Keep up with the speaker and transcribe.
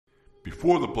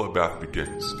Before the bloodbath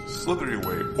begins, slither your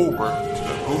way over to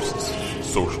the host's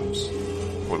socials.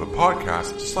 For the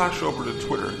podcast, slash over to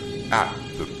Twitter at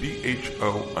the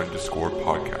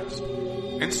BHO_podcast.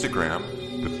 Instagram,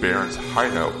 the Barrens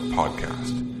Hideout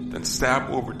Podcast. Then stab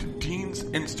over to Dean's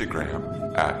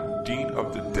Instagram at Dean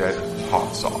of the Dead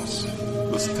Hot Sauce.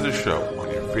 Listen to the show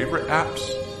on your favorite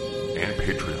apps and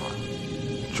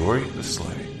Patreon. Enjoy the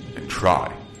sleigh and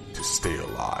try to stay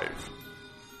alive.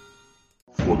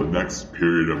 For the next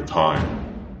period of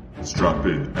time, strap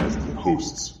in as the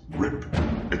hosts rip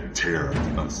and tear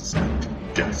at the unsuspecting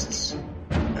guests,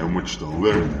 in which they'll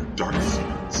learn their dark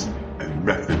secrets and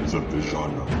methods of the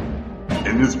genre.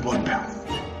 In this bloodbath,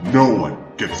 no one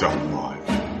gets out alive.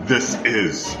 This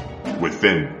is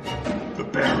Within the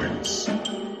Barrens.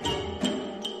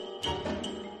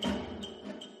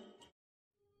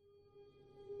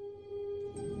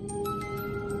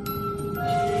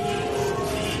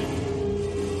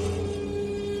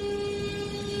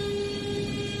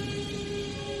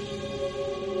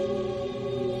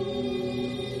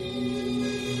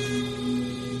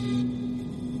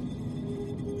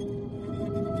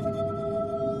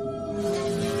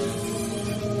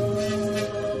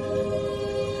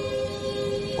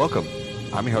 Welcome.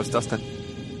 I'm your host, Dustin.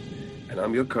 And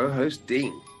I'm your co-host,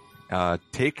 Dean.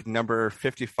 Take number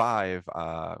 55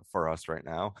 for us right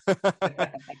now.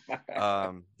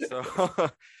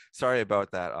 So sorry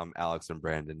about that, Alex and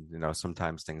Brandon. You know,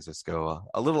 sometimes things just go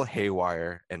a little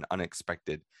haywire and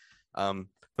unexpected.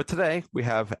 But today we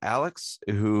have Alex,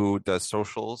 who does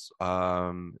socials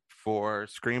for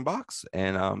ScreamBox.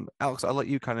 And Alex, I'll let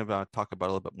you kind of talk about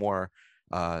a little bit more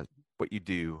what you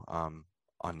do on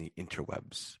the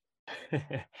interwebs.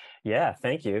 Yeah,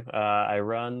 thank you. I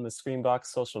run the ScreamBox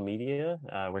social media.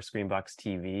 We're ScreamBox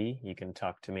TV. You can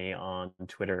talk to me on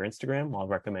Twitter or Instagram. I'll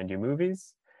recommend you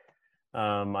movies.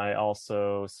 I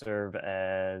also serve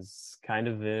as kind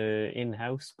of the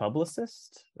in-house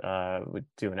publicist. We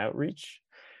do an outreach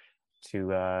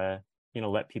to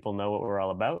let people know what we're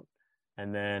all about.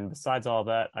 And then besides all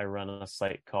that, I run a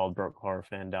site called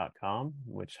brokehorrorfan.com,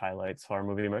 which highlights horror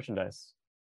movie merchandise.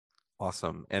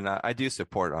 Awesome. And I do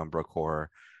support Broke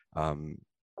Horror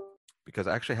because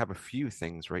I actually have a few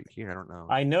things right here. I don't know.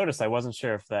 I noticed. I wasn't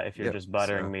sure if you're just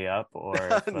buttering me up or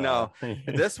if, no.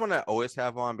 This one I always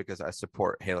have on because I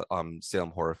support Salem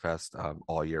Horror Fest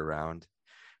all year round,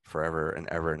 forever and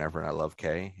ever and ever. And I love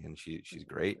Kay, and she's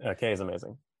great. Kay is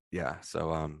amazing. Yeah.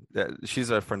 So she's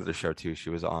a friend of the show too.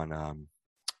 She was on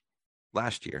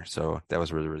last year, so that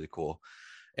was really, really cool.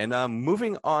 And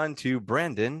moving on to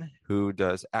Brandon, who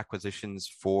does acquisitions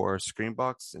for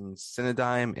ScreamBox and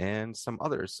Cinedigm and some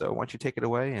others. So why don't you take it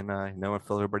away and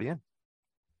fill everybody in?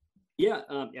 Yeah,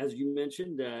 as you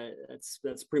mentioned,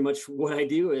 that's pretty much what I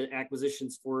do,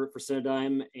 acquisitions for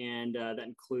Cinedigm, and that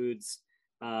includes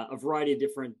a variety of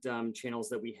different channels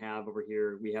that we have over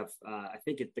here. We have, I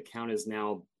think the count is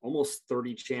now almost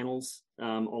 30 channels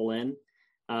all in,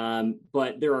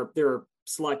 but there are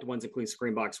select ones, including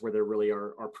ScreamBox, where there really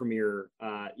are our premier,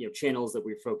 channels that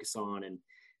we focus on, and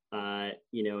and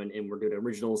we're doing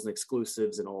originals and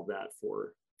exclusives and all of that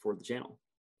for the channel.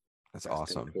 That's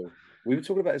awesome. Cool. We were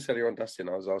talking about this earlier on, Dustin.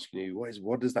 I was asking you,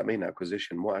 what does that mean,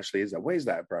 acquisition? What actually is that? What is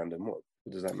that, Brandon? What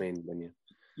does that mean when you?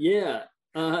 Yeah.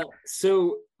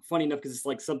 So funny enough, because it's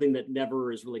like something that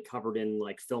never is really covered in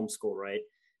like film school, right?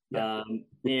 Yeah.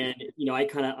 And I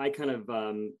kind of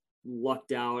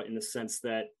lucked out in the sense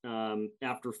that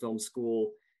after film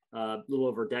school a little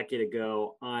over a decade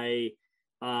ago, I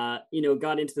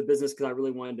got into the business because I really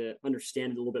wanted to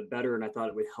understand it a little bit better, and I thought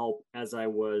it would help as I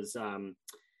was kind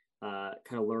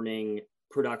of learning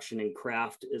production and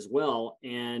craft as well,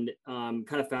 and kind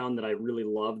of found that I really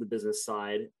love the business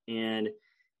side. And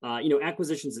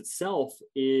acquisitions itself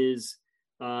is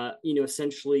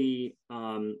essentially,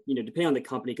 depending on the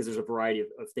company, because there's a variety of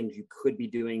things you could be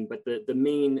doing, but the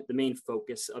main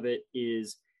focus of it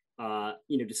is,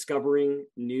 discovering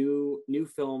new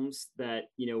films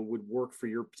that, would work for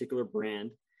your particular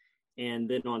brand. And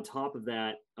then on top of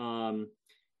that,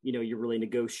 you're really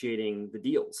negotiating the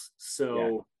deals.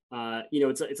 So,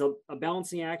 it's a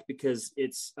balancing act, because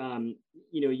it's,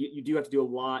 you do have to do a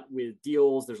lot with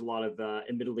deals. There's a lot of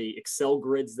admittedly Excel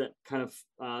grids that kind of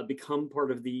become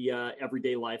part of the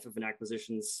everyday life of an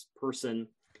acquisitions person.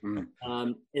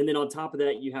 And then on top of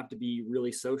that, you have to be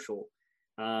really social,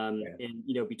 and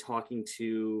be talking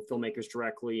to filmmakers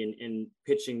directly and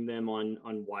pitching them on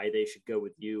why they should go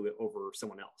with you over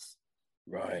someone else.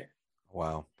 Right.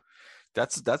 Wow.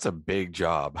 That's a big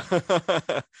job.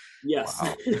 Yes.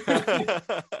 Wow.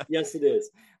 Yes, it is.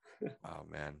 Oh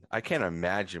man, I can't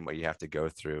imagine what you have to go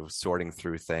through sorting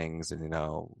through things and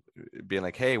being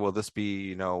like, hey, will this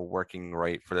be working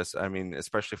right for this? I mean,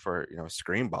 especially for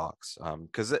Screenbox,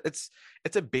 because it's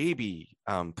a baby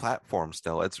platform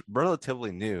still. It's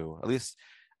relatively new. At least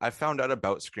I found out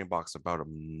about Screenbox about a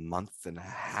month and a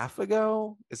half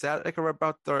ago. Is that like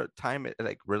about the time it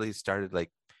like really started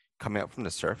like coming up from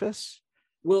the surface?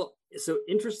 Well, so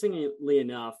interestingly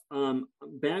enough,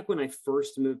 back when I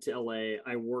first moved to LA,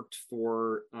 I worked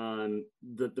for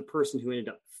the person who ended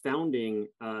up founding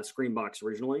ScreamBox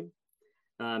originally.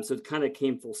 So it kind of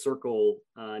came full circle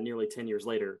nearly 10 years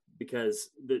later, because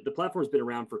the platform's been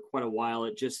around for quite a while.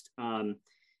 It just was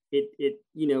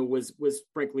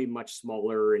frankly much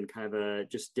smaller and kind of a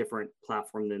just different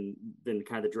platform than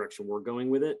kind of the direction we're going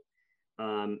with it.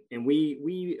 And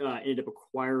we ended up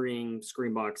acquiring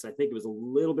ScreamBox. I think it was a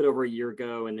little bit over a year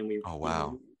ago, and then Oh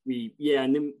wow.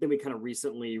 And then we kind of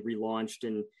recently relaunched,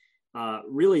 and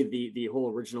really the whole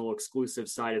original exclusive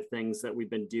side of things that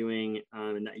we've been doing,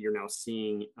 and that you're now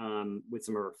seeing with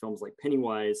some of our films like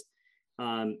Pennywise.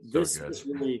 This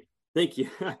really, thank you.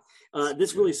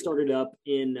 This really started up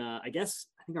in I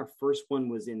think our first one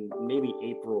was in maybe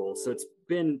April, so it's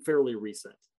been fairly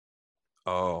recent.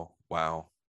 Oh wow.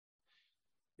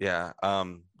 Yeah,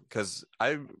 because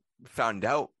I found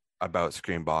out about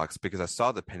Screenbox because I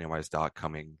saw the Pennywise doc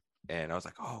coming, and I was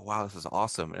like, "Oh wow, this is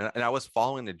awesome!" And I was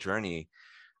following the journey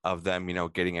of them,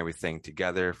 getting everything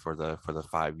together for the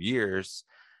 5 years,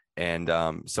 and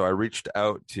so I reached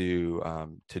out to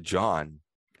John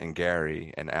and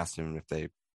Gary and asked them if they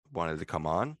wanted to come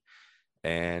on,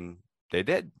 and they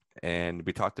did, and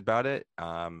we talked about it.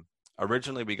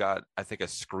 Originally, we got I think a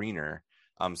screener.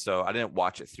 So I didn't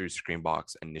watch it through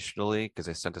Screenbox initially because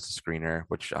they sent us a screener,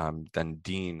 which then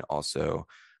Dean also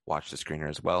watched the screener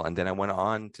as well. And then I went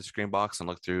on to Screenbox and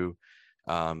looked through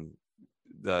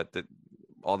the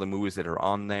all the movies that are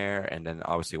on there, and then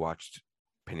obviously watched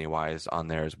Pennywise on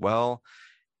there as well.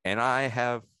 And I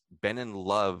have been in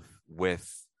love with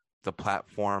the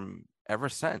platform ever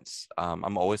since.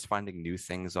 I'm always finding new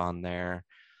things on there.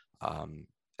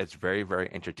 It's very, very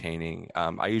entertaining.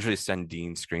 I usually send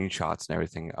Dean screenshots and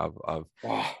everything of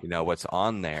what's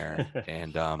on there,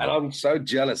 and I'm so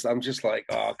jealous. I'm just like,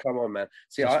 oh, come on, man.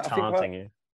 See, I think you.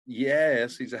 Yeah,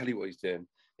 that's exactly what he's doing.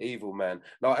 Evil man.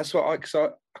 No, that's what I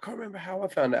can't remember how I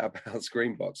found out about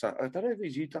Screenbox. I don't know if it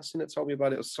was you, Dustin, that told me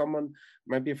about it, or someone,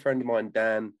 maybe a friend of mine,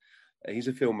 Dan. He's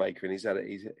a filmmaker, and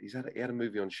he had a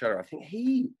movie on Shudder. I think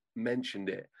he mentioned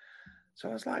it. So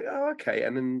I was like, oh, okay.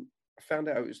 And then I found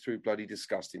out it was through Bloody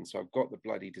Disgusting. So I've got the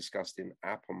Bloody Disgusting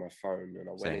app on my phone, and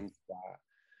I went into that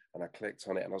and I clicked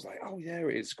on it, and I was like, oh, yeah,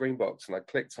 it is Screenbox. And I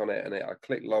clicked on it, and I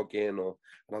clicked log in, and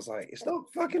I was like, it's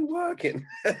not fucking working.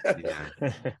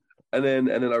 And then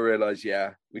I realized,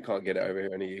 yeah, we can't get it over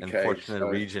here in the UK.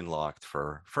 Unfortunately, region locked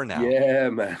for now. Yeah,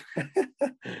 man.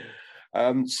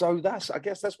 So I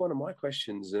guess that's one of my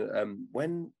questions.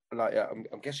 When, like,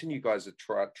 I'm guessing you guys are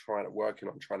working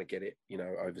on trying to get it,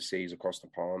 overseas across the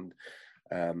pond.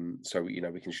 So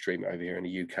we can stream it over here in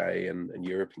the UK and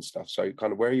Europe and stuff. So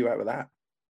kind of where are you at with that?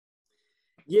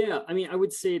 Yeah, I mean, I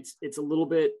would say it's a little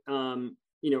bit,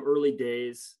 early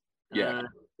days. Yeah,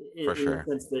 for sure. In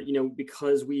the sense that,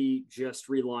 because we just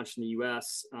relaunched in the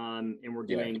US, and we're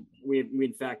doing, we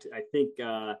in fact, I think,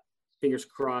 fingers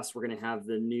crossed, we're going to have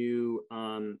the new,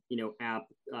 app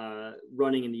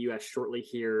running in the US shortly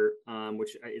here,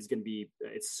 which is going to be,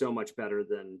 it's so much better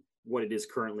than what it is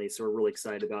currently. So we're really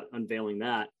excited about unveiling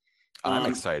that. I'm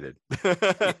excited.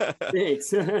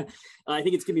 Thanks. I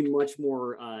think it's going to be much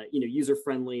more, user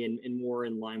friendly and more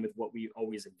in line with what we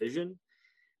always envision.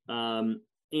 And,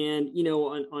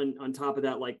 on top of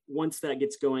that, like once that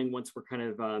gets going, once we're kind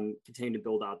of continuing to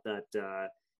build out that,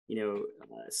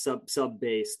 sub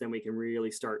base, then we can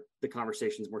really start the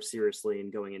conversations more seriously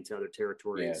and going into other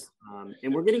territories. Yeah.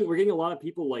 And we're getting a lot of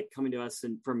people like coming to us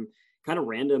and from kind of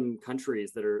random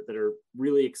countries that are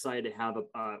really excited to have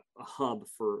a hub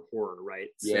for horror, right?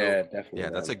 Yeah, definitely. Yeah,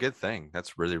 that's a good thing.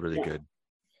 That's really, really good.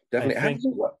 Definitely.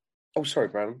 Oh, sorry,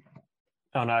 Brandon.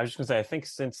 Oh no, I was just gonna say, I think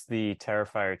since the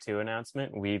Terrifier 2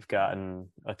 announcement, we've gotten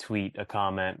a tweet, a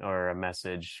comment, or a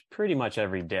message pretty much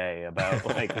every day about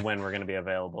like when we're gonna be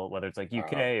available, whether it's like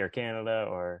UK or Canada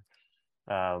or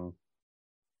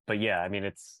but yeah, I mean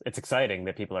it's exciting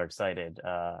that people are excited.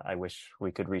 I wish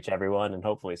we could reach everyone, and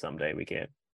hopefully someday we can.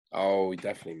 Oh,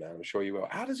 definitely, man. I'm sure you will.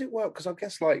 How does it work? Because I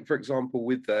guess, like, for example,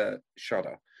 with the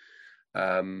Shudder,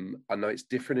 I know it's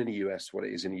different in the US what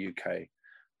it is in the UK.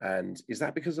 And is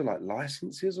that because of like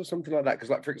licenses or something like that?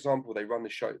 Because, like, for example, they run the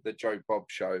show, the Joe Bob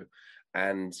show,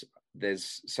 and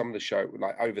there's some of the show,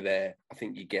 like over there, I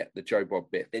think you get the Joe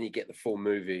Bob bit, then you get the full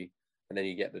movie, and then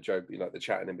you get the Joe, like the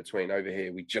chatting in between. Over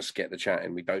here, we just get the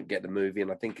chatting, we don't get the movie,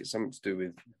 and I think it's something to do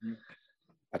with,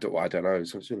 I don't know,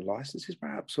 something to do with licenses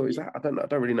perhaps, or is that, I don't know, I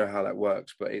don't really know how that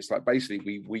works, but it's like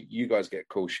basically we you guys get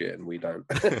cool shit and we don't.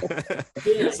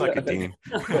 It's like a Dean.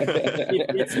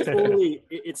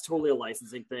 It's totally a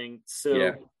licensing thing. So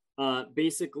Yeah.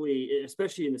 basically,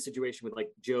 especially in the situation with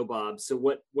like Joe Bob, so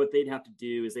what they'd have to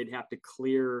do is they'd have to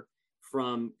clear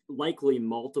from likely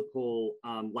multiple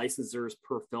licensors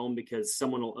per film, because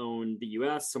someone will own the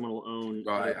US, someone will own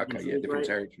Right, okay, yeah, different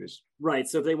territories. Right.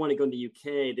 So if they want to go in the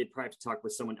UK, they'd probably have to talk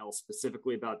with someone else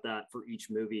specifically about that for each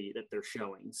movie that they're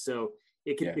showing. So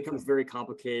it becomes very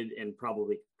complicated and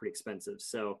probably pretty expensive.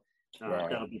 So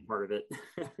that'll be part of it.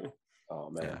 Oh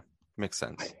man. Yeah, makes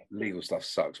sense. Legal stuff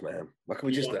sucks, man. Why can't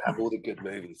we just have all the good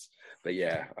movies? But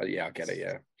I get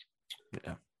it.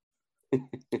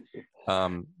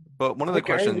 But one of the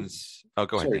questions. Oh,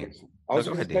 go ahead, Dean. I was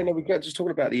going to say, we got just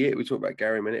talking about the It. We talked about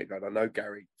Gary a minute ago. And I know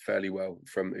Gary fairly well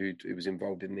from who was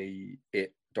involved in the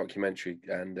It documentary,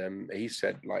 and he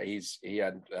said like he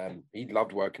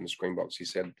loved working the ScreamBox. He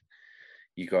said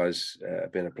you guys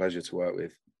have been a pleasure to work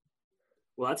with.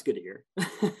 Well, that's good to hear.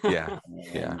 Yeah.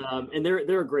 And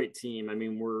they're a great team. I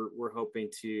mean, we're hoping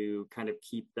to kind of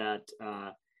keep that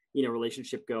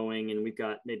relationship going, and we've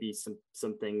got maybe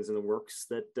some things in the works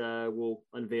that we'll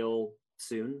unveil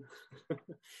soon.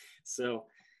 So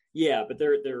but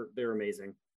they're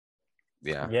amazing.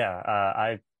 You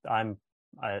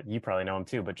probably know him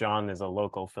too, but John is a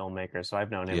local filmmaker, so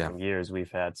I've known him for years.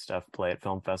 We've had stuff play at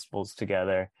film festivals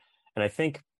together, and I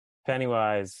think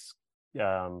Pennywise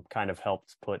kind of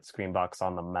helped put ScreamBox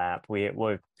on the map.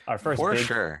 Our first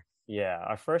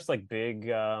like big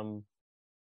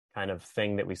kind of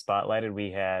thing that we spotlighted.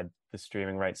 We had the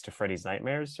streaming rights to Freddy's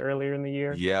Nightmares earlier in the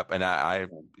year. Yep, and I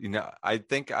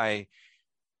think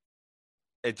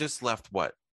it just left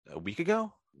a week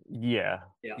ago. Yeah.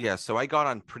 So I got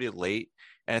on pretty late,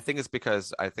 and I think it's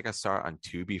because I think I saw it on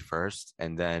Tubi first,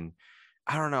 and then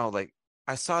I don't know, like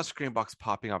I saw ScreamBox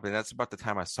popping up, and that's about the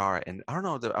time I saw it, and I don't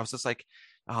know, I was just like,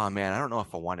 oh man, I don't know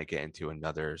if I want to get into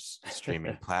another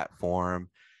streaming platform.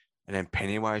 And then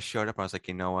Pennywise showed up, and I was like,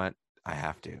 you know what, I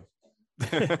have to.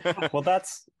 Well,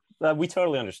 that's we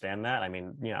totally understand that. I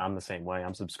mean, I'm the same way.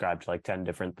 I'm subscribed to like 10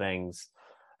 different things.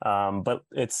 But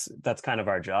that's kind of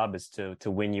our job, is to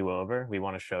win you over. We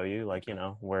want to show you, like,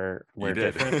 we're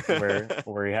different.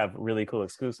 we have really cool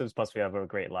exclusives. Plus we have a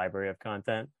great library of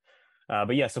content.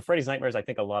 So Freddy's Nightmares, I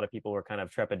think a lot of people were kind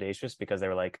of trepidatious because they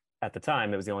were like, at the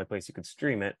time, it was the only place you could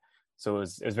stream it. So it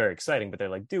was very exciting, but they're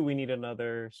like, do we need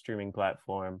another streaming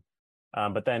platform?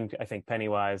 But then I think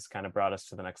Pennywise kind of brought us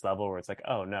to the next level, where it's like,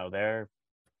 oh no, they're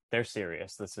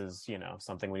serious. This is,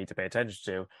 something we need to pay attention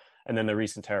to. And then the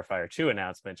recent Terrifier 2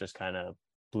 announcement just kind of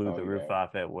blew the roof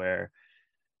off it, where,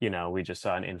 we just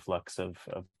saw an influx of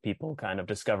people kind of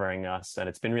discovering us, and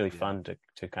it's been really fun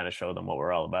to kind of show them what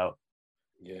we're all about.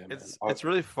 Yeah, it's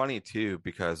really funny too,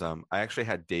 because I actually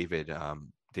had David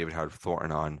Howard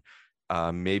Thornton on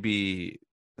maybe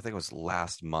I think it was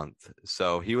last month.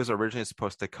 So he was originally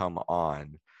supposed to come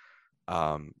on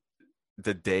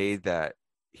the day that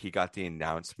he got the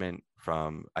announcement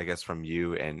from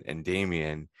you and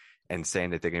Damien, and saying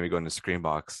that they're going to be going to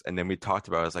ScreamBox. And then we talked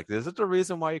about it. I was like, is it the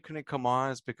reason why you couldn't come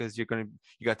on? Is because you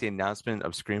got the announcement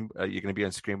of you're going to be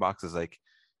on ScreamBox? Is like,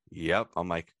 yep. I'm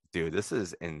like, dude, this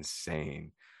is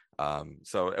insane.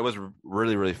 So it was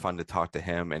really, really fun to talk to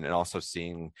him, and also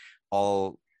seeing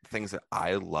all things that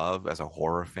I love as a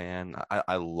horror fan.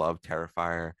 I love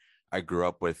Terrifier. I grew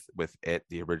up with it,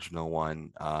 the original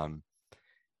one. And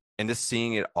just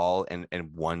seeing it all in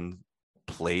one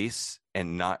place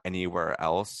and not anywhere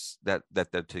else that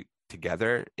they're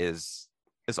together is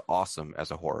awesome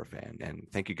as a horror fan. And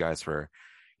thank you guys for,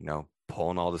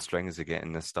 pulling all the strings to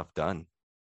getting this stuff done.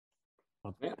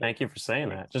 Well, thank you for saying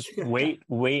that. Just wait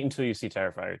until you see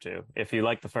Terrifier 2. If you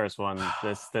like the first one,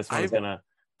 this one's gonna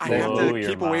I have to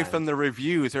keep away from the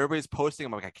reviews. Everybody's posting.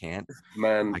 I'm like, I can't.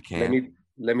 Man, I can't.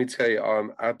 Let me tell you,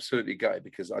 I'm absolutely gutted,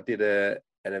 because I did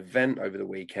an event over the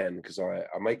weekend, because I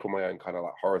make all my own kind of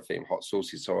like horror theme hot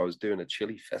sauces. So I was doing a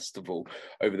chili festival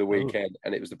over the weekend,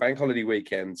 and it was the bank holiday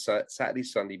weekend, Saturday,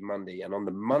 Sunday, Monday. And on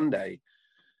the Monday,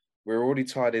 we were already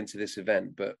tied into this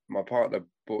event, but my partner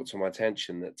brought to my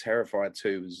attention that Terrifier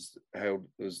 2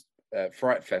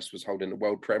 Fright Fest was holding the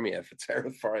world premiere for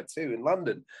Terrifier 2 in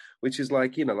London, which is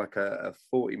like, like a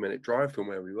 40-minute drive from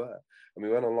where we were. And we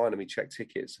went online and we checked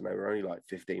tickets, and they were only like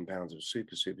 £15. It was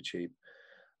super, super cheap.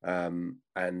 And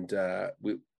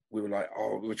we were like,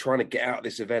 we were trying to get out of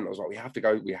this event. I was like, we have to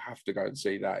go and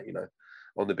see that,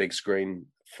 on the big screen,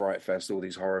 Fright Fest, all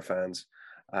these horror fans.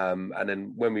 And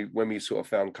then when we sort of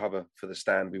found cover for the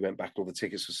stand, we went back, all the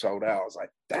tickets were sold out. I was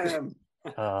like, damn.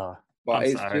 But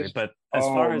I'm sorry, just, but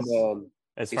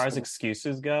as far as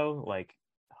excuses go, like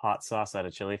hot sauce at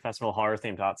a chili festival, horror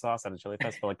themed hot sauce at a chili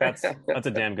festival, like that's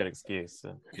a damn good excuse.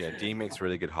 So. Yeah, Dean makes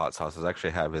really good hot sauces. I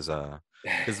actually have his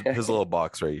little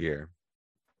box right here.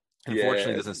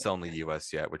 Unfortunately, it doesn't sell in the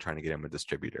US yet. We're trying to get him a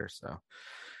distributor, so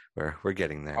we're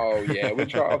getting there. Oh yeah, I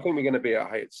think we're going to be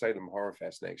at Salem Horror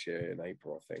Fest next year in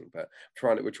April, I think. But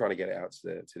we're trying to get it out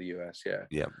to the US. Yeah.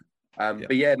 Yeah.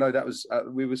 But yeah, no, that was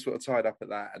we were sort of tied up at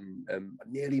that, and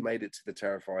nearly made it to the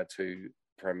Terrifier 2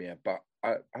 premiere, but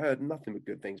I heard nothing but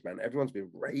good things, man. Everyone's been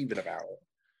raving about it.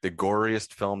 The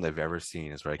goriest film they've ever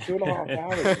seen is right. 2.5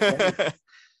 hours.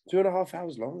 2.5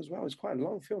 hours long as well. It's quite a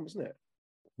long film, isn't it?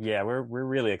 Yeah, we're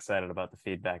really excited about the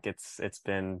feedback. It's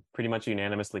been pretty much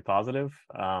unanimously positive.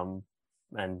 And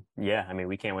yeah, I mean,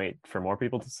 we can't wait for more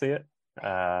people to see it.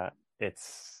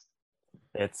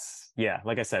 It's yeah,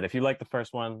 like I said, if you like the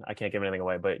first one, I can't give anything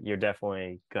away, but you're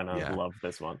definitely gonna love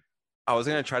this one. I was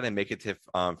gonna try to make it to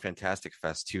Fantastic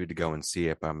Fest too to go and see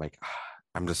it, but I'm like,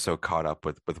 I'm just so caught up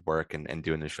with work and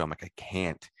doing the show. I'm like, I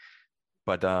can't.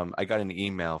 But I got an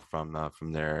email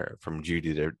from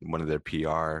Judy, one of their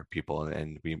PR people,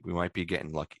 and we might be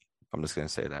getting lucky. I'm just gonna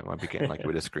say that we might be getting lucky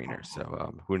with a screener.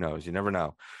 So who knows? You never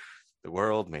know. The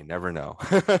world may never know.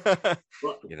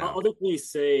 Well, I'll definitely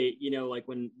say, like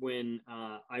when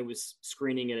I was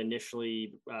screening it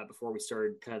initially before we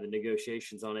started kind of the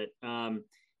negotiations on it,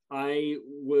 I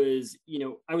was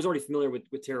already familiar with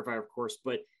Terrifier, of course,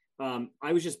 but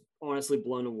I was just honestly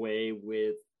blown away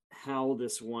with how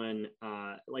this one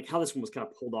was kind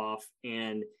of pulled off,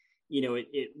 and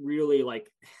it really,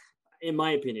 like, in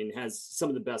my opinion, has some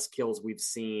of the best kills we've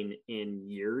seen in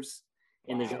years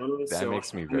in the genre. That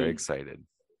makes me very excited.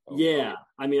 Yeah,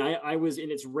 I mean, I was, and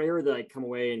it's rare that I come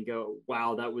away and go,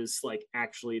 wow, that was like,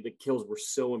 actually the kills were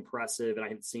so impressive, and I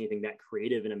haven't seen anything that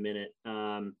creative in a minute.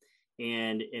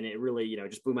 And it really,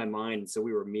 just blew my mind. So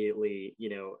we were immediately,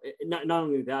 not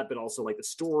only that, but also like the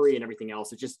story and everything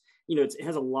else. It just, it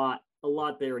has a lot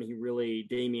there, and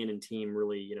Damien and team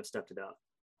really, stepped it up.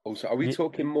 Also, are we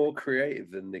talking more creative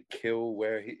than the kill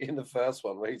in the first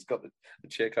one, where he's got the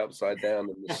chick upside down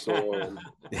and the saw? And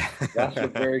that's a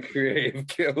very creative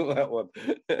kill, that one.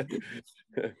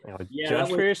 Judge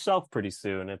for yourself pretty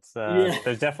soon. It's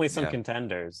there's definitely some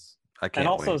contenders. And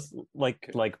also,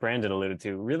 like Brandon alluded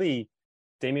to, really,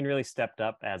 Damien really stepped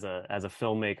up as a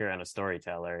filmmaker and a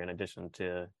storyteller, in addition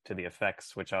to the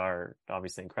effects, which are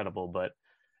obviously incredible. But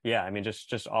yeah, I mean,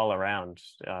 just all around,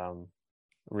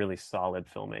 really solid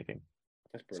filmmaking.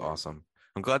 That's awesome.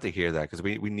 I'm glad to hear that, because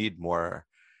we need more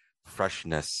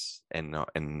freshness in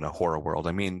the horror world.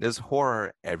 I mean, there's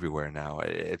horror everywhere now.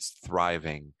 It's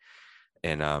thriving.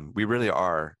 And we really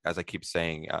are, as I keep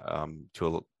saying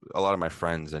to a lot of my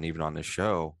friends and even on the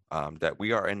show, that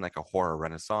we are in like a horror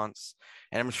renaissance.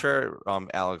 And I'm sure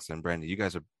Alex and Brandon, you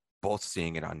guys are both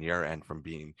seeing it on your end from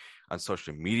being on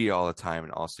social media all the time,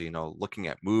 and also, looking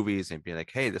at movies and being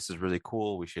like, hey, this is really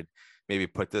cool. We should maybe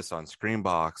put this on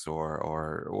ScreamBox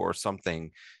or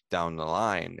something down the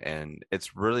line. And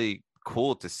it's really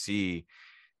cool to see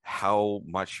how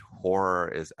much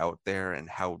horror is out there and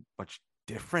how much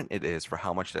different it is for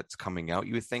how much that's coming out.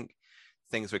 You would think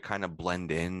things would kind of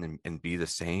blend in and be the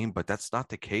same, but that's not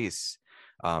the case.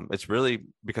 It's really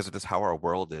because of just how our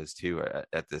world is too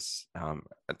at this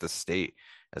state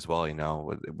as well.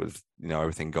 With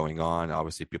everything going on,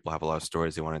 obviously people have a lot of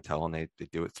stories they want to tell, and they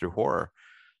do it through horror.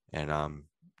 And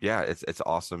it's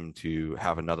awesome to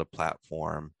have another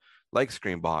platform like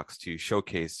ScreamBox to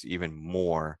showcase even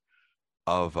more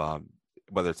of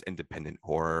whether it's independent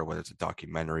horror, whether it's a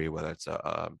documentary, whether it's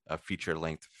a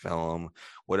feature-length film,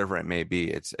 whatever it may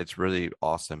be. It's really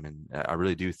awesome, and I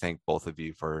really do thank both of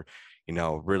you for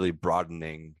really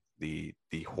broadening the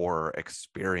horror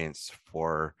experience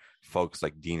for folks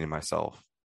like Dean and myself.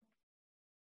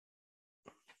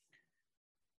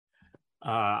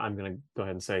 I'm gonna go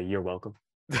ahead and say you're welcome.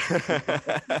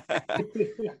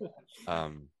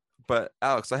 But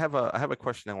Alex, I have a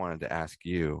question I wanted to ask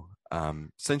you.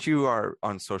 Since you are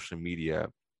on social media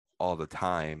all the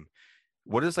time,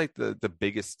 what is like the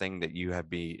biggest thing that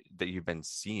you've been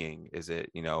seeing? Is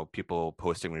it, people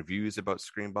posting reviews about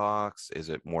ScreamBox? Is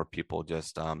it more people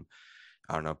just I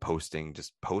don't know, posting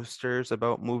just posters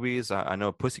about movies? I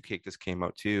know Pussycake just came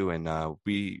out too, and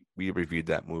we reviewed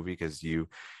that movie because you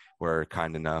were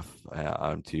kind enough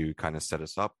to kind of set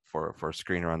us up for a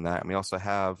screener on that. And we also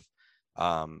have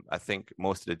I think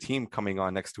most of the team coming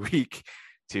on next week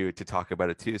to talk about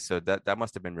it too. So that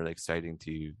must have been really exciting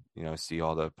to see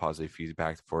all the positive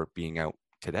feedback for it being out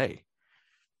today.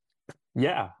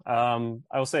 Yeah, I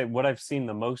will say what I've seen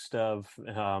the most of,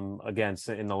 again,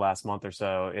 in the last month or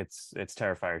so, it's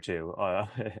Terrifier 2.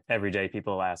 Every day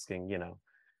people asking,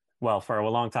 well, for a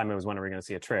long time it was, when are we going to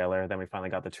see a trailer? Then we finally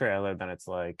got the trailer. Then it's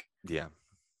like, yeah,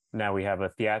 now we have a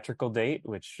theatrical date,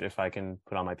 which, if I can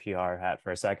put on my PR hat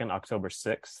for a second, October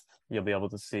 6th, you'll be able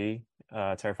to see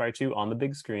Terrifier 2 on the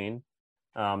big screen.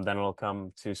 Then it'll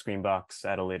come to ScreamBox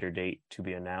at a later date to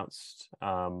be announced.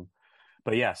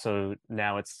 But yeah, so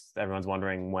now everyone's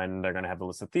wondering when they're going to have the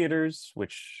list of theaters,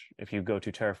 which if you go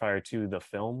to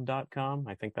terrifier2thefilm.com,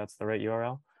 I think that's the right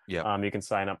URL. Yeah. You can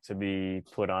sign up to be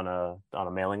put on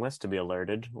a mailing list to be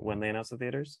alerted when they announce the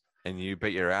theaters. And you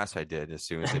bet your ass I did as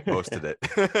soon as they posted it.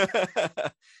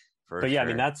 But yeah, sure. I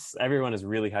mean, everyone is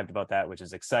really hyped about that, which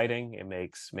is exciting. It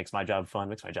makes my job fun,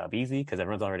 makes my job easy because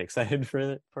everyone's already excited for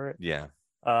it. Yeah.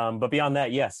 But beyond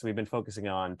that, yes, we've been focusing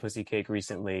on Pussy Cake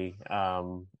recently,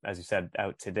 as you said,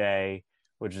 out today,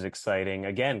 which is exciting.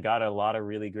 Again, got a lot of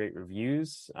really great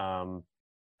reviews.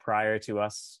 Prior to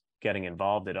us getting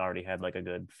involved, it already had like a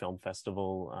good film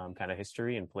festival kind of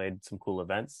history and played some cool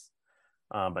events.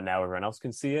 But now everyone else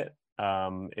can see it.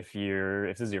 If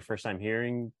this is your first time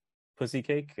hearing Pussy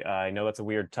Cake, I know that's a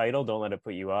weird title. Don't let it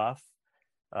put you off.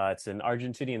 It's an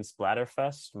Argentinian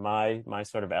splatterfest. My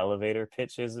sort of elevator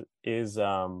pitch is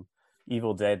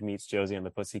Evil Dead meets Josie and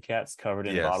the Pussycats covered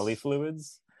in bodily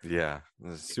fluids. Yeah,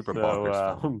 it's super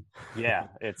bonkers film. Yeah,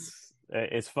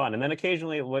 it's fun. And then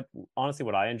occasionally, what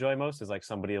I enjoy most is like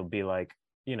somebody will be like,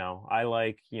 I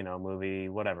like movie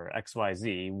whatever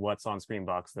XYZ. What's on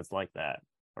ScreamBox that's like that?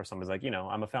 Or somebody's like,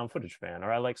 I'm a found footage fan,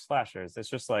 or I like slashers. It's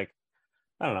just like,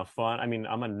 I don't know, fun. I mean,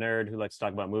 I'm a nerd who likes to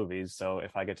talk about movies, so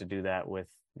if I get to do that with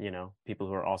people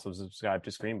who are also subscribed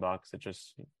to ScreamBox, it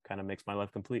just kind of makes my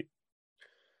life complete.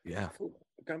 Yeah.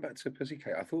 Going back to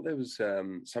Pussycat, I thought there was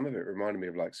some of it reminded me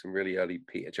of like some really early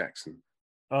Peter Jackson.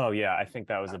 Oh yeah, I think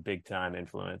that was a big time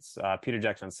influence. Peter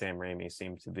Jackson and Sam Raimi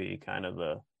seem to be kind of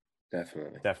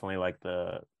definitely like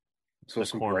the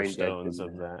cornerstones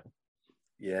of that.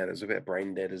 Yeah, there's a bit of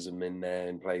brain deadism in there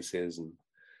in places and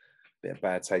a bit of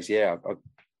bad taste. Yeah,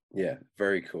 yeah,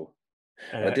 very cool.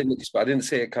 I didn't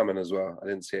see it coming as well. I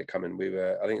didn't see it coming.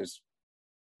 I think it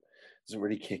doesn't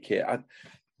really kick it. I'm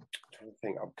trying to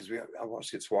think, because I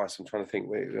watched it twice. I'm trying to think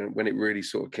when it really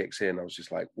sort of kicks in. I was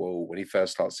just like, whoa! When he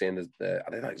first starts seeing are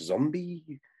they like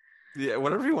zombie? Yeah,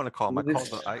 whatever you want to call them.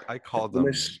 I called them.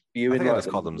 I think I just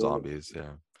called them zombies.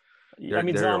 Yeah. I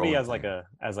mean, zombie as like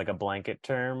a blanket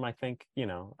term. I think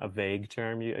a vague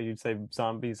term. You'd say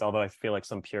zombies. Although I feel like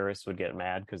some purists would get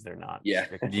mad because they're not. Yeah,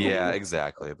 yeah,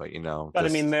 exactly. But But I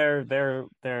mean,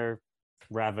 they're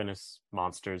ravenous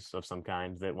monsters of some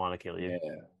kind that want to kill you.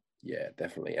 Yeah,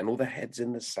 definitely. And all the heads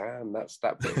in the sand. That's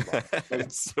that bit.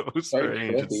 It's so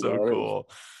strange. It's so cool.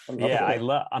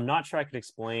 I'm not sure I could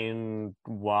explain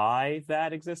why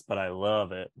that exists, but I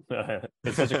love it.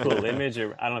 It's such a cool image. I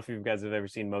don't know if you guys have ever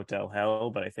seen Motel Hell,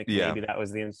 but I think maybe that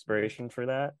was the inspiration for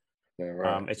that. Yeah,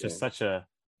 right. It's just such a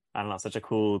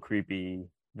cool, creepy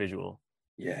visual.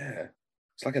 Yeah.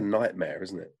 It's like a nightmare,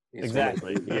 isn't it?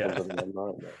 Exactly. Yeah.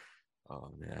 Oh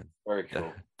man. Very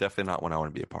cool. Definitely not one I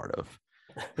want to be a part of.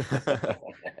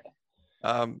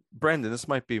 Brandon, this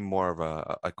might be more of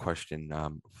a question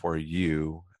for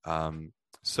you.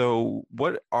 So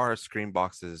what are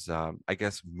ScreamBox's I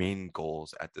guess main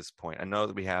goals at this point? I know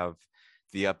that we have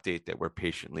the update that we're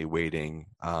patiently waiting,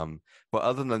 but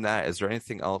other than that, is there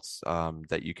anything else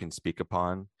that you can speak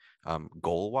upon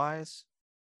goal wise?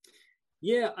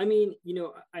 Yeah, I mean,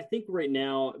 I think right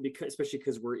now, especially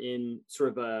because we're in sort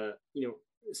of a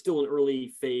still an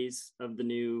early phase of the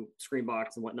new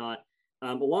ScreamBox and whatnot,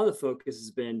 a lot of the focus has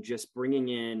been just bringing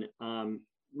in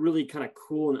really kind of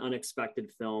cool and unexpected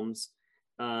films,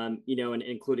 and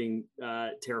including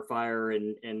Terrifier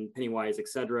and Pennywise,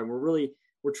 etc. And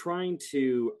we're trying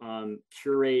to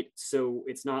curate so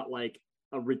it's not like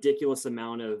a ridiculous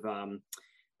amount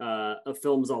of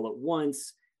films all at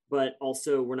once, but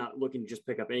also we're not looking to just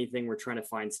pick up anything. We're trying to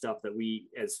find stuff that we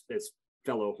as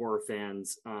fellow horror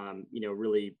fans,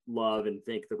 really love and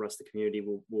think the rest of the community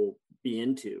will be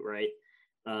into, right?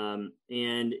 And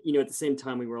at the same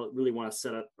time, we really want to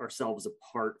set ourselves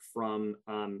apart from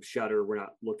Shudder. We're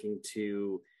not looking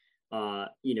to,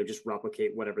 just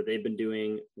replicate whatever they've been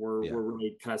doing. We're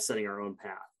really kind of setting our own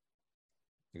path.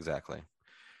 Exactly,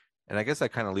 and I guess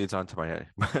that kind of leads on to my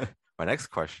my next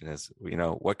question is,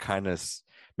 what kind of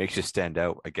makes you stand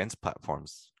out against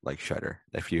platforms like Shudder?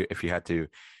 If you had to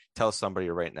tell somebody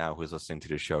right now who's listening to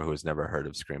the show who has never heard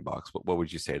of ScreamBox, what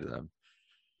would you say to them?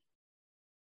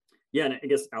 Yeah, and I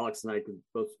guess Alex and I could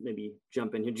both maybe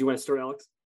jump in here. Do you want to start, Alex?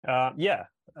 Yeah.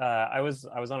 I was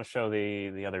on a show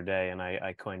the other day, and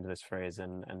I coined this phrase,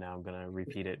 and now I'm gonna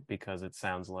repeat it because it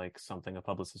sounds like something a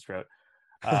publicist wrote.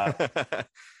 Uh,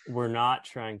 we're not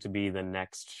trying to be the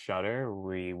next Shudder.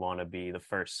 We want to be the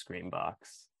first Screambox.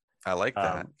 I like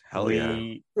that. Hell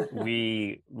yeah.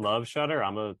 We love Shudder.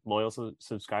 I'm a loyal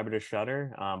subscriber to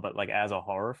Shudder. But like as a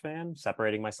horror fan,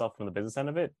 separating myself from the business end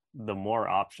of it, the more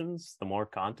options, the more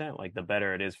content, like the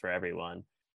better it is for everyone.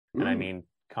 And I mean,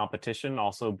 competition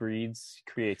also breeds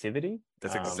creativity.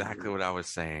 That's exactly what I was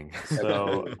saying.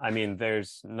 So I mean,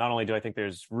 there's not only do I think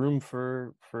there's room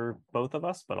for both of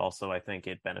us, but also I think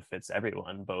it benefits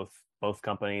everyone, both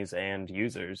companies and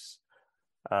users.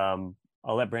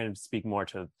 I'll let Brandon speak more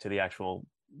to the actual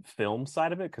film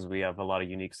side of it because we have a lot of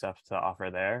unique stuff to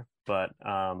offer there. But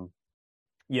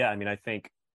yeah, I mean, I think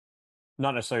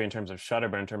not necessarily in terms of Shudder,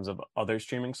 but in terms of other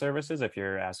streaming services. If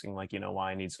you're asking, like,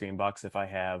 why I need Screambox if I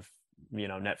have,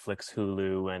 Netflix,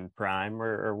 Hulu, and Prime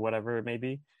or whatever it may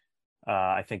be,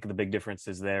 I think the big difference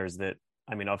is that,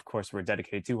 I mean, of course, we're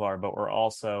dedicated to horror, but we're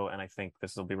also, and I think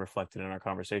this will be reflected in our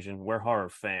conversation, we're horror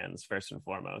fans first and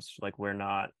foremost. Like, we're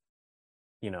not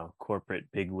corporate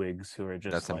bigwigs who are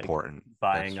just that's like important.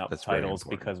 buying up titles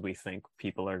because we think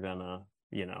people are gonna,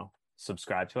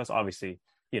 subscribe to us. Obviously,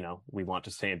 we want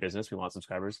to stay in business, we want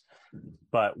subscribers,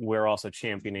 but we're also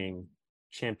championing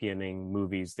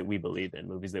movies that we believe in,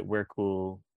 movies that we're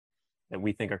cool, that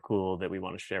we think are cool, that we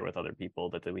want to share with other people,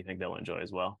 that we think they'll enjoy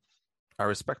as well. I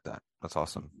respect that. That's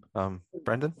awesome.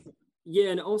 Brendan?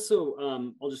 Yeah, and also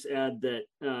I'll just add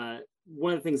that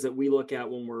one of the things that we look at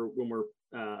when we're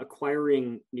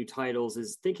acquiring new titles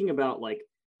is thinking about like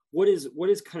what is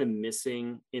kind of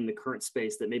missing in the current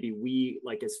space that maybe we,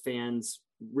 like, as fans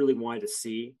really wanted to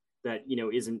see that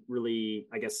isn't really,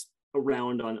 I guess,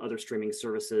 around on other streaming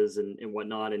services and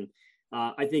whatnot. And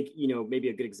I think maybe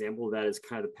a good example of that is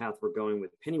kind of the path we're going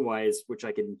with Pennywise, which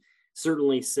I can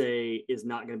certainly say is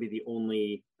not going to be the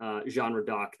only genre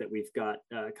doc that we've got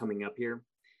coming up here.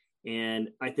 And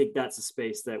I think that's a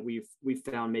space that we've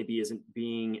found maybe isn't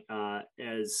being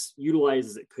as utilized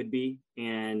as it could be.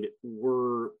 And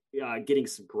we're getting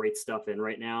some great stuff in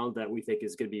right now that we think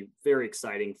is going to be very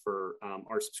exciting for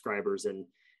our subscribers and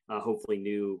hopefully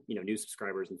new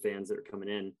subscribers and fans that are coming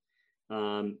in.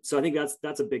 So I think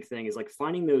that's a big thing, is like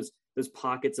finding those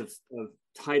pockets of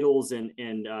titles and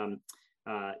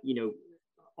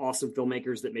awesome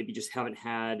filmmakers that maybe just haven't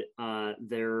had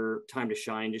their time to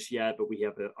shine just yet, but we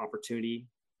have an opportunity,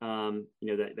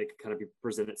 that could kind of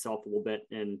present itself a little bit.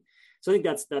 And so I think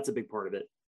that's a big part of it.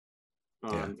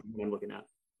 What I'm looking at.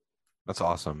 That's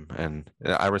awesome. And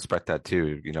I respect that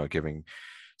too, giving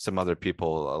some other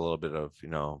people a little bit of,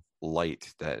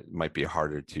 light that might be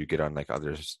harder to get on like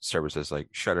other services like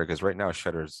Shudder, because right now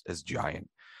Shudder is giant,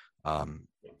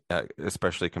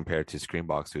 especially compared to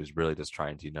Screambox, who's really just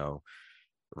trying to,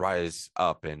 rise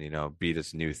up and be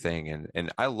this new thing.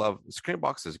 And I love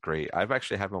Screambox is great. I've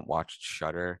actually haven't watched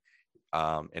Shudder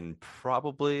in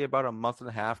probably about a month and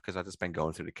a half because I've just been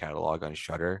going through the catalog on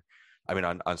Shudder. I mean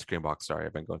on Screambox, sorry.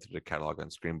 I've been going through the catalog on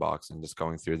Screambox and just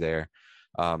going through there.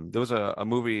 There was a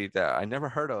movie that I never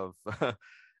heard of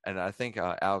and I think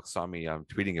Alex saw me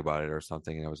tweeting about it or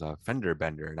something, and it was a Fender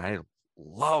Bender, and I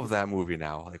love that movie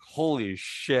now. Like, holy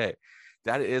shit.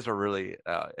 That is a really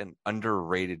an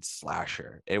underrated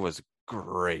slasher. It was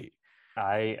great.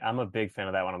 I'm a big fan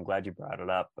of that one. I'm glad you brought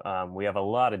it up. We have a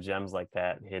lot of gems like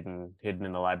that hidden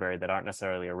in the library that aren't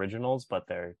necessarily originals, but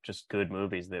they're just good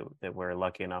movies that we're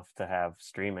lucky enough to have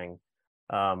streaming.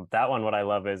 That one, what I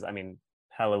love is, I mean,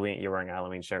 Halloween. You're wearing a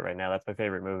Halloween shirt right now. That's my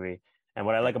favorite movie. And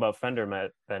what I like about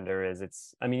Fender is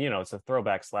it's a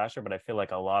throwback slasher, but I feel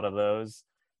like a lot of those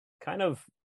kind of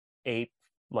ape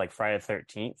like Friday the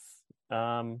 13th.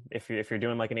 If you're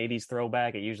doing like an 80s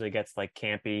throwback, it usually gets like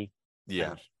campy.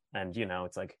 Yeah. And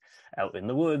it's like out in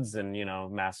the woods and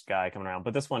masked guy coming around.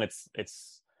 But this one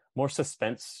it's more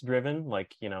suspense driven,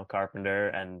 like Carpenter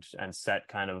and set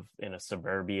kind of in a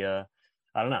suburbia.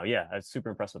 I don't know. Yeah, I was super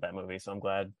impressed with that movie. So I'm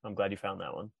glad you found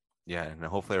that one. Yeah, and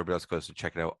hopefully everybody else goes to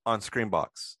check it out on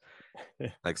ScreamBox.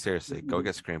 Like, seriously, go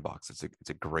get ScreamBox. It's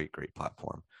a great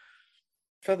platform.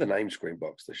 For the name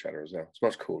ScreamBox, the Shudder as well. It's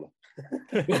much cooler.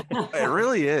 It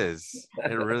really is.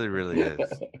 It really is.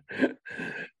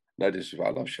 No disrespect,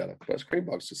 I love Shudder, but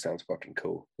ScreamBox just sounds fucking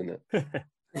cool, doesn't it?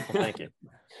 Thank you.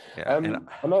 Yeah,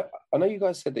 I know you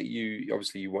guys said that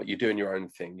you're doing your own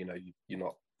thing. You're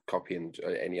not copying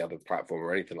any other platform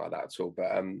or anything like that at all.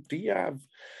 But do you have?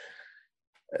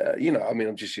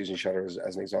 I'm just using Shudder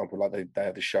as an example. Like they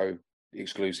have the show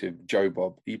exclusive Joe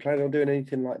Bob. Are you planning on doing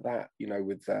anything like that?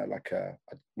 With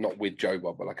not with Joe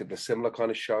Bob, but like a similar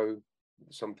kind of show,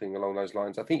 something along those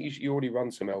lines. I think you already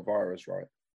run some Elvira's, right?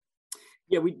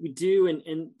 Yeah, we do,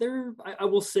 and there I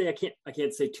will say I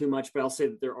can't say too much, but I'll say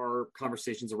that there are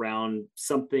conversations around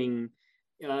something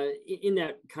in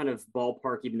that kind of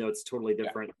ballpark, even though it's totally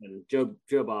different than Joe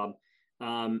Bob.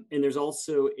 And there's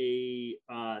also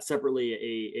separately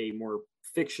a more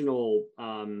fictional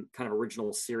kind of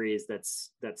original series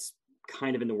that's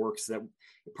kind of in the works that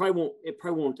it probably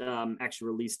won't actually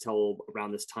release till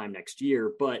around this time next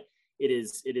year, but it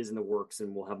is in the works,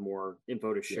 and we'll have more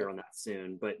info to share on that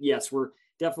soon. But yes, we're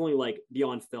definitely, like,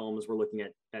 beyond films, we're looking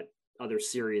at other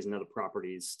series and other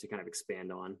properties to kind of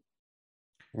expand on.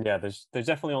 Yeah, there's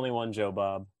definitely only one Joe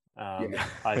Bob.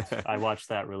 I watched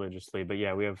that religiously, but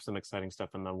yeah, we have some exciting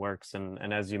stuff in the works.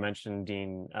 And as you mentioned,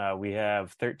 Dean, we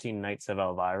have 13 Nights of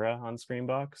Elvira on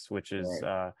ScreamBox, which is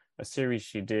a series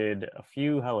she did a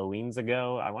few Halloweens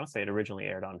ago. I want to say it originally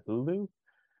aired on Hulu.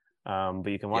 But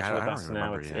you can watch it with us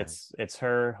now. It's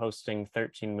her hosting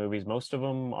 13 movies. Most of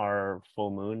them are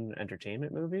full moon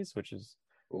entertainment movies, which is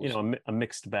awesome. A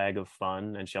mixed bag of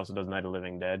fun. And she also does Night of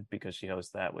Living Dead, because she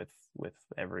hosts that with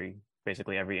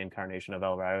basically every incarnation of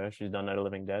Elvira. She's done Night of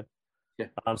Living Dead. Yeah.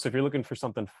 So if you're looking for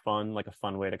something fun, like a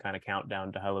fun way to kind of count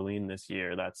down to Halloween this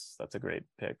year, that's a great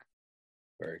pick.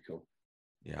 Very cool.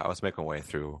 Yeah, I was making my way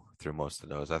through most of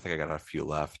those. I think I got a few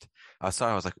left. I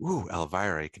was like, ooh,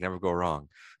 Elvira, you can never go wrong.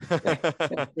 That's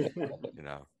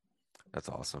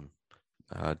awesome.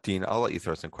 Dean, I'll let you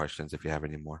throw some questions if you have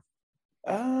any more.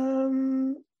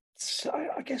 So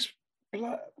I guess,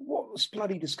 what was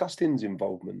Bloody Disgusting's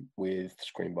involvement with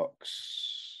ScreamBox?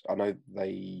 I know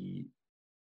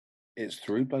it's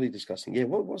through Bloody Disgusting. Yeah,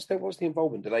 what's the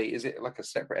involvement? Is it like a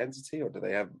separate entity, or do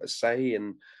they have a say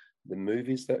in the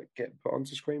movies that get put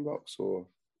onto ScreamBox? Or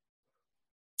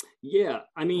yeah,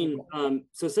 I mean,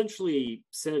 so essentially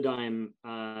Cinedigm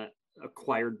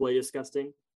acquired Bloody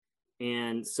Disgusting,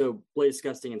 and so Bloody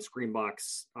Disgusting and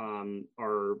ScreamBox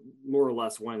are more or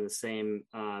less one and the same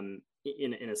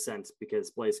in a sense, because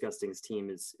Bloody Disgusting's team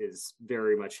is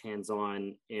very much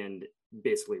hands-on and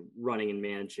basically running and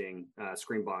managing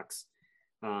ScreamBox,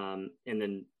 and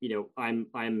then I'm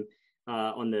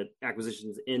on the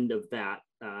acquisitions end of that,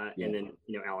 and then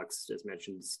Alex, as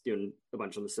mentioned, is doing a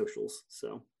bunch on the socials.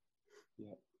 So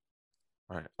yeah.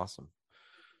 All right, awesome.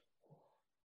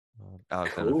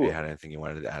 Alex, I don't know if you had anything you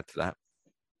wanted to add to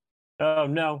that.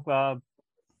 No,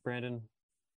 Brandon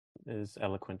is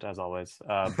eloquent as always.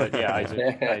 But yeah,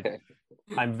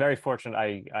 I'm very fortunate.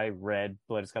 I read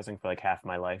Bloody Disgusting for like half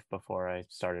my life before I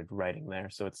started writing there,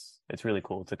 so it's really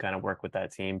cool to kind of work with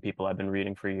that team. People I've been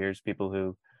reading for years, people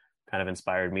who kind of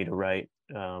inspired me to write.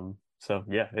 So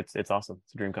yeah, it's awesome.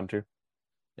 It's a dream come true.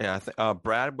 Yeah, I think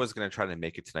Brad was going to try to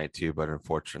make it tonight too, but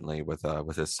unfortunately, with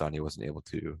his son, he wasn't able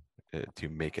to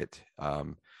make it.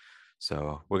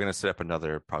 So we're going to set up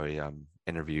another probably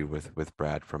interview with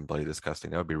Brad from Bloody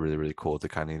Disgusting. That would be really, really cool to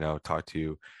kind of talk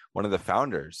to one of the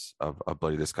founders of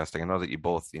Bloody Disgusting. I know that you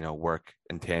both work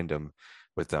in tandem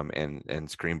with them in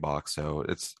ScreamBox, so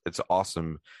it's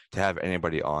awesome to have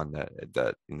anybody on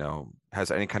that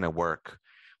has any kind of work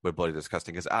with Bloody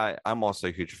Disgusting, because I'm also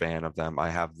a huge fan of them.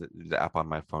 I have the app on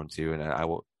my phone too, and I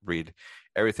will read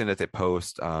everything that they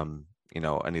post.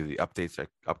 Any of the updates, like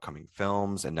upcoming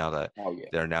films, and now that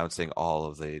they're announcing all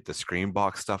of the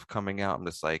ScreamBox stuff coming out, I'm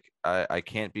just like, I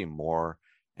can't be more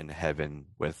in heaven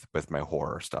with my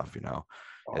horror stuff.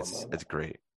 It's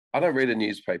great. I don't read a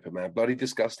newspaper, man. Bloody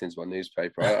Disgusting is my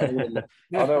newspaper. I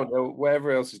don't know.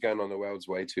 Whatever else is going on in the world's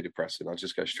way too depressing. I'll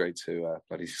just go straight to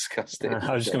Bloody Disgusting.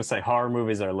 I was just going to say, horror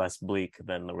movies are less bleak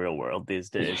than the real world these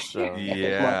days. So.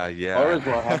 Yeah. Horror is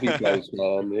my happy place,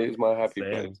 man. It is my happy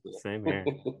place. Same here.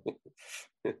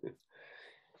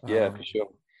 Yeah, for sure.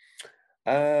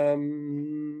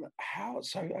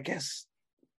 So I guess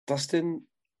Dustin,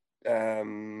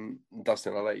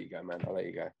 I'll let you go, man. I'll let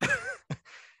you go.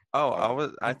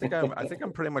 I think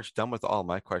I'm pretty much done with all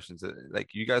my questions. Like,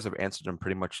 you guys have answered them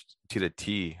pretty much to the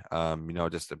T.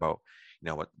 Just about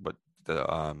what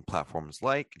the platform is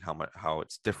like and how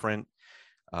it's different,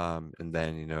 and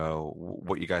then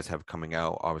what you guys have coming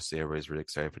out. Obviously, everybody's really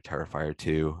excited for Terrifier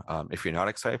 2. If you're not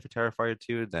excited for Terrifier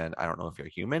 2, then I don't know if you're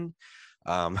human.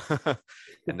 And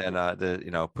then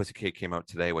the Pussycat came out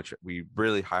today, which we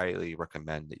really highly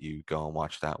recommend that you go and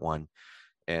watch that one.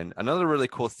 And another really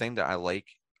cool thing that I like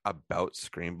about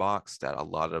ScreamBox that a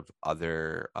lot of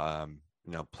other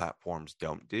platforms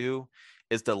don't do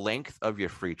is the length of your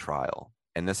free trial.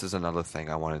 And this is another thing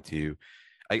I wanted to,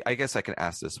 I guess I can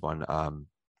ask this one,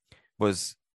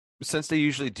 was since they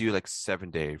usually do like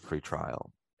 7-day free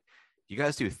trial, you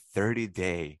guys do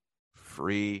 30-day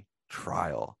free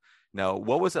trial. Now,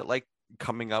 what was it like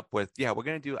coming up with, yeah, we're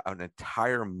going to do an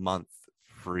entire month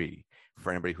free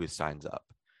for anybody who signs up?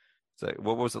 So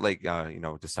what was it like,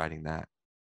 deciding that?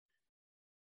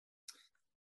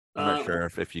 I'm not sure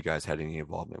if you guys had any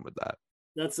involvement with that.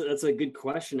 That's a good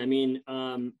question. I mean,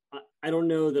 I don't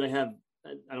know that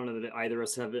I don't know that either of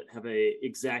us have a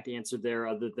exact answer there,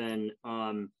 other than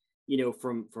from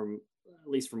at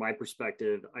least from my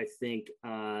perspective, I think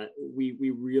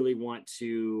we really want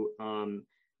to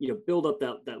build up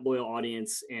that loyal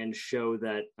audience and show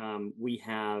that we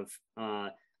have a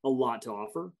lot to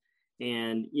offer.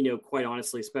 And, quite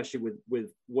honestly, especially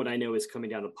with what I know is coming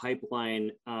down the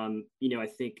pipeline, I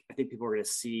think people are going to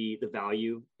see the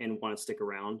value and want to stick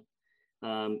around.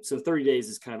 So 30 days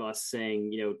is kind of us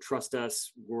saying, trust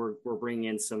us. We're bringing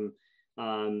in some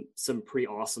pretty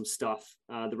awesome stuff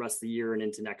the rest of the year and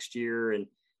into next year, and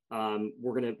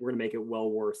we're gonna make it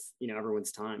well worth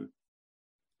everyone's time.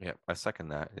 Yeah, I second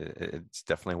that. It's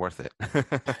definitely worth it.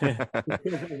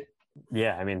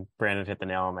 Yeah, I mean, Brandon hit the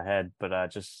nail on the head,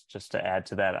 but just to add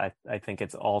to that, I think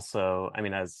it's also, I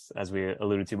mean, as we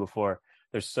alluded to before,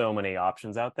 there's so many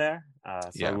options out there.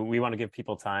 We want to give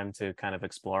people time to kind of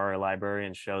explore our library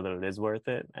and show that it is worth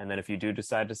it. And then if you do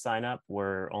decide to sign up,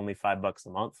 we're only $5 a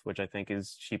month, which I think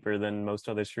is cheaper than most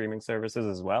other streaming services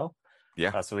as well.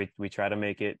 Yeah. So we try to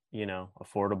make it,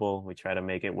 affordable. We try to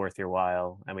make it worth your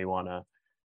while, and we want to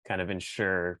kind of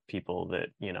ensure people that,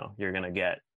 you're going to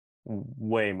get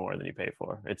way more than you pay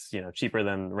for. It's cheaper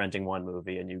than renting one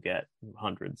movie and you get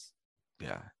hundreds.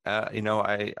 Yeah,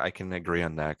 I can agree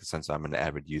on that, since I'm an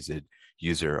avid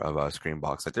user of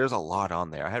ScreamBox. Like, there's a lot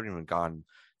on there. I haven't even gone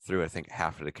through, I think,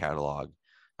 half of the catalog,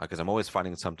 because I'm always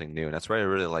finding something new. And that's what I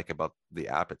really like about the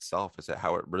app itself, is that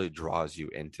how it really draws you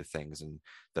into things. And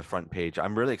the front page,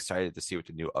 I'm really excited to see what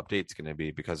the new update's going to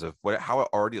be, because of how it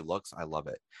already looks. I love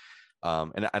it.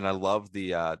 And I love the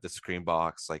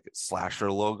ScreamBox like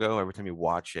slasher logo every time you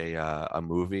watch a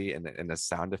movie, and the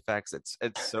sound effects. It's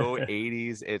so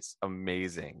 80s. It's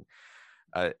amazing.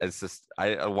 It's just,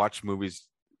 I watch movies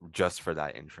just for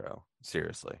that intro.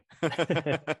 Seriously.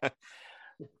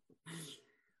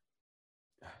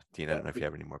 Dean, I don't know if you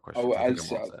have any more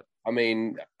questions. I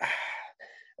mean,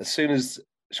 as soon as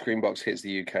ScreamBox hits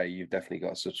the UK, you've definitely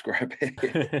got to subscribe it.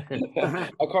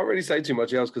 I can't really say too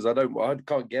much else, because I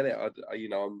can't get it.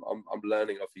 I'm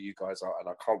learning off of you guys, and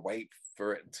I can't wait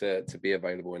for it to be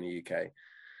available in the UK.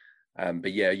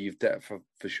 But yeah, you've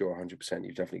for sure 100%.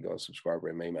 You've definitely got a subscriber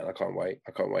in me, man. I can't wait.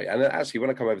 And actually, when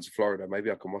I come over to Florida,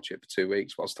 maybe I can watch it for 2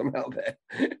 weeks whilst I'm out there.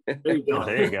 There you go.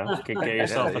 There you go. You can get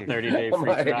yourself a 30-day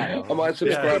free trial. I might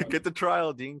subscribe. Yeah, get the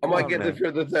trial, Dean. I might get the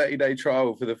 30-day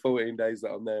trial for the 14 days that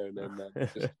I'm there, and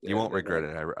then you won't regret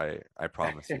it. I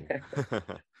promise you.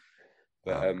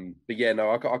 But yeah,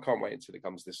 no, I can't wait until it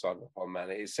comes this side of the pond,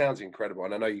 man. It sounds incredible,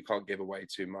 and I know you can't give away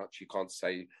too much. You can't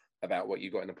say about what you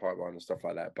got in the pipeline and stuff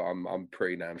like that, but I'm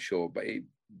pretty damn sure. But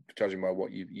judging by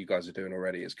what you guys are doing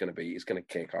already, it's going to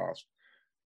kick ass.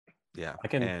 Yeah,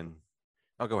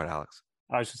 I'll go ahead, Alex.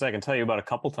 I was just saying, I can tell you about a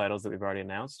couple titles that we've already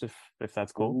announced, if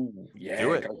that's cool. Ooh, yeah,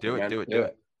 do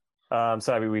it.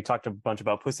 So I mean, we talked a bunch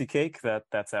about Pussy Cake.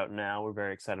 That's out now. We're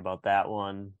very excited about that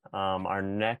one. Our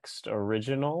next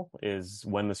original is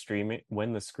When the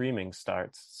Screaming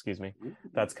Starts. Excuse me.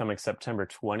 That's coming September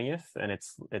 20th, and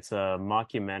it's a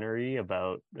mockumentary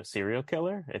about a serial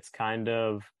killer. It's kind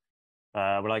of what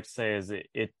I like to say is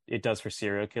it does for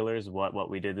serial killers what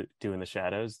we do in the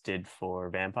shadows did for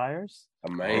vampires.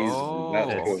 Amazing.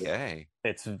 Okay.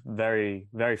 It's very,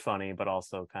 very funny, but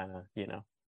also kind of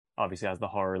obviously has the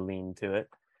horror lean to it.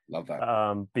 Love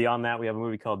that. Beyond that, we have a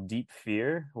movie called Deep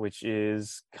Fear, which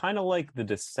is kind of like The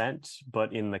Descent,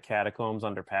 but in the catacombs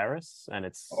under Paris, and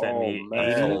it's set in the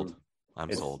 80s.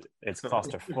 I'm sold. It's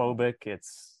claustrophobic.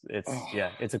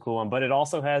 It's a cool one, but it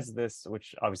also has this,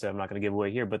 which obviously I'm not going to give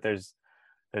away here, but there's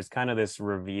kind of this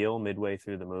reveal midway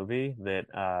through the movie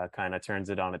that kind of turns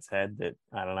it on its head. That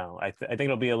I don't know. I think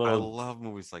it'll be a little. I love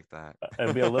movies like that.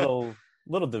 It'll be a little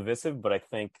divisive, but I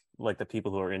think like the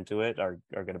people who are into it are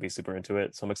going to be super into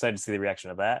it. So I'm excited to see the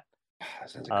reaction of that. That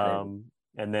sounds incredible.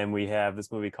 And then we have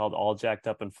this movie called All Jacked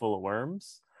Up and Full of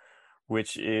Worms,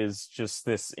 which is just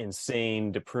this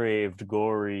insane, depraved,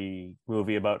 gory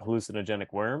movie about hallucinogenic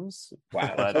worms.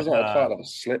 Wow, that sounds like part of a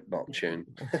Slipknot tune.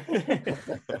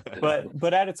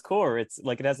 but at its core, it's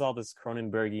like it has all this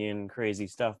Cronenbergian crazy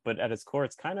stuff, but at its core,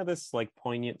 it's kind of this like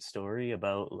poignant story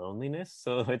about loneliness.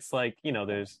 So it's like,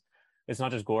 it's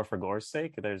not just gore for gore's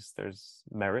sake. There's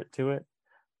merit to it.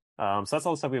 So that's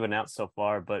all the stuff we've announced so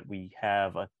far, but we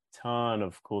have a ton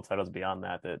of cool titles beyond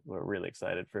that we're really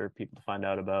excited for people to find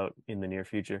out about in the near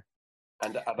future.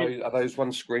 And are those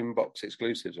ones ScreamBox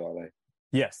exclusives? Are they?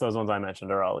 Yes, those ones I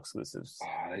mentioned are all exclusives.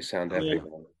 Oh, they sound epic.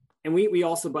 And we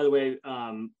also, by the way,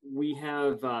 we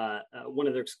have one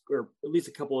of their, or at least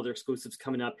a couple of their exclusives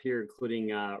coming up here,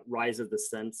 including Rise of the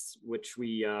Synths, which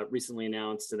we recently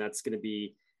announced, and that's going to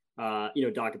be,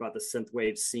 doc about the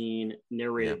synthwave scene,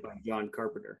 narrated by John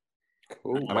Carpenter.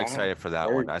 Cool. I'm excited for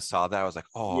that one. I saw that. I was like,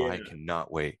 oh, yeah. I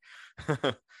cannot wait.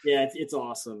 Yeah, it's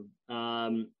awesome.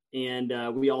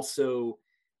 And we also,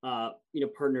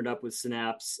 partnered up with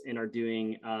Synapse and are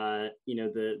doing,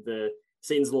 the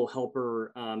Satan's Little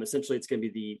Helper. Essentially, it's going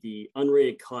to be the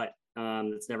unrated cut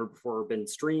that's never before been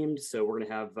streamed. So we're going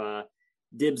to have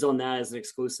dibs on that as an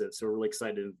exclusive. So we're really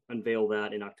excited to unveil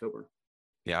that in October.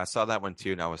 Yeah, I saw that one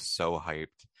too, and I was so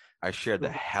hyped. I shared the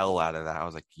hell out of that. I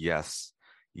was like, yes.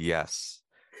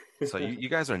 So you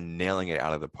guys are nailing it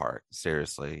out of the park.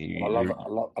 Seriously, I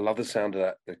love the sound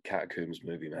of the Catacombs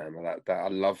movie, man. I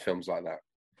love films like that.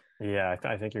 Yeah,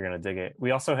 I think you're gonna dig it.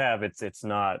 We also have it's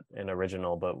not an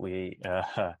original, but we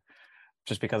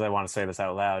just because I want to say this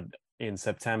out loud, in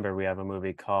September we have a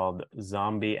movie called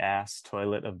Zombie Ass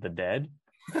Toilet of the Dead.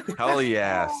 Hell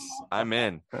yes, I'm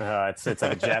in. It's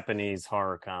a Japanese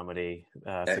horror comedy,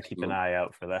 so keep an eye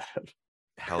out for that.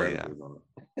 Hell yeah,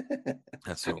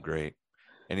 that's so great.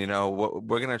 And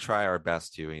we're gonna try our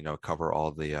best to cover all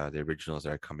the originals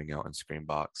that are coming out on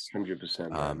ScreamBox.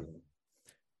 100%.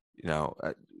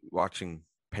 Watching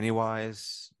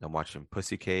Pennywise, I'm watching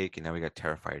Pussycake, and now we got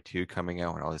Terrifier 2 coming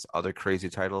out and all these other crazy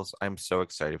titles. I'm so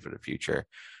excited for the future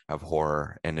of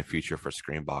horror and the future for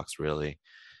ScreamBox, really.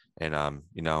 And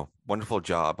wonderful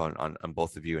job on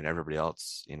both of you and everybody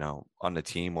else, on the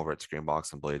team over at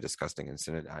ScreamBox and Bloody Disgusting and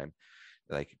Cinetime.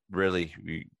 Like really,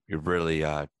 you're really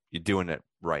you're doing it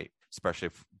right,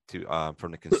 especially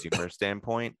from the consumer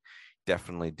standpoint.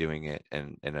 Definitely doing it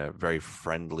in a very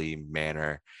friendly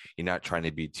manner. You're not trying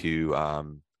to be too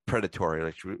predatory.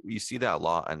 Like you see that a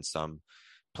lot on some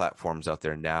platforms out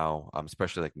there now,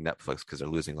 especially like Netflix, because they're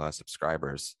losing a lot of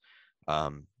subscribers.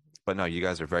 But no, you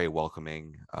guys are very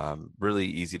welcoming, really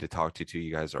easy to talk to too.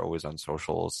 You guys are always on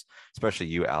socials, especially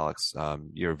you, Alex.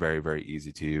 You're very, very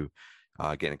easy to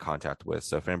get in contact with.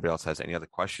 So if anybody else has any other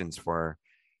questions for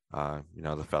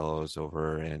the fellows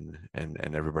over and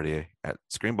everybody at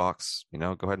ScreamBox,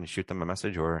 go ahead and shoot them a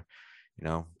message or,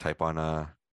 type on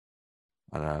a,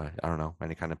 I don't know,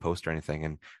 any kind of post or anything.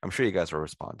 And I'm sure you guys will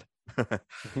respond.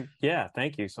 Yeah.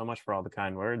 Thank you so much for all the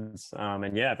kind words.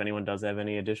 And yeah, if anyone does have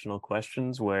any additional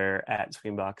questions, we're at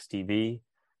ScreamBox TV,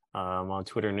 on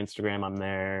Twitter and Instagram. I'm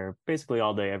there basically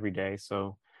all day, every day.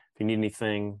 So if you need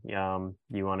anything,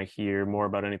 you want to hear more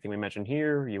about anything we mentioned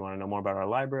here, you want to know more about our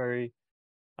library,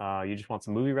 you just want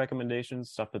some movie recommendations,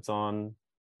 stuff that's on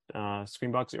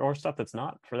ScreamBox or stuff that's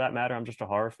not, for that matter. I'm just a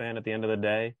horror fan at the end of the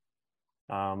day.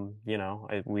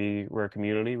 We're a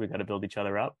community. We got to build each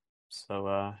other up.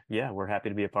 So yeah, we're happy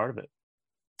to be a part of it.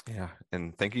 Yeah,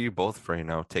 and thank you both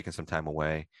for taking some time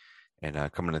away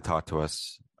and coming to talk to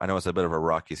us. I know it's a bit of a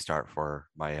rocky start for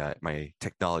my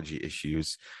technology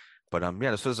issues, but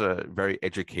this was a very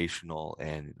educational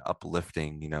and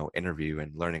uplifting interview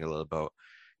and learning a little about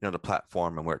the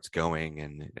platform and where it's going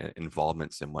and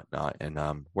involvements and whatnot. And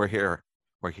we're here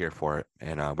for it,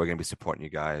 and we're going to be supporting you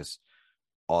guys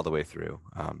all the way through.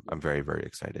 I'm very, very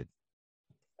excited.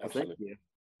 Absolutely.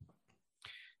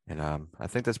 And I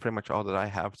think that's pretty much all that I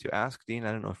have to ask. Dean,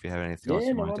 I don't know if you have anything else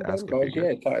you wanted to ask.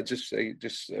 Just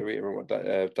reiterate what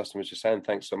Dustin was just saying.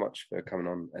 Thanks so much for coming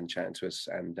on and chatting to us.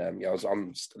 And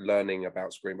I'm learning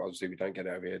about Scream. Obviously, we don't get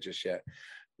over here just yet,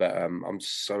 but I'm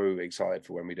so excited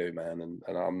for when we do, man.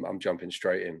 And I'm jumping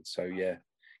straight in. So yeah,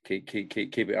 keep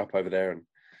it up over there and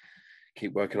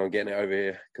keep working on getting it over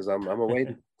here because I'm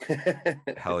awaiting.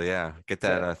 Hell yeah, get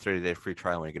that 30-day free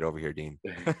trial when you get over here, Dean.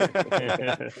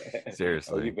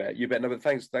 Seriously. Oh, you bet. No, but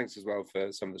thanks as well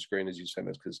for some of the screeners you sent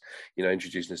us, because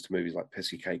introducing us to movies like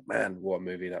Pussycake, man, what a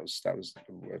movie that was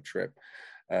a trip.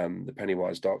 The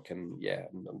Pennywise doc and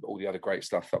all the other great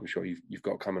stuff that I'm sure you've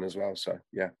got coming as well. So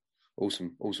yeah,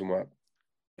 awesome work.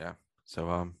 Yeah,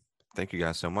 so thank you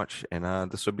guys so much, and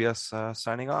this will be us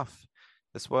signing off.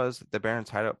 This was the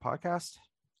Barrens Hideout Podcast.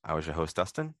 I was your host,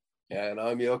 Dustin. And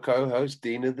I'm your co-host,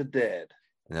 Dean of the Dead.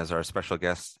 And as our special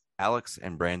guests, Alex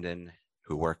and Brandon,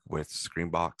 who work with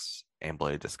ScreamBox and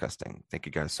Bloody Disgusting. Thank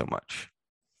you guys so much.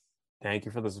 Thank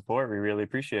you for the support. We really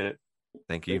appreciate it.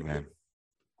 Thank you, man.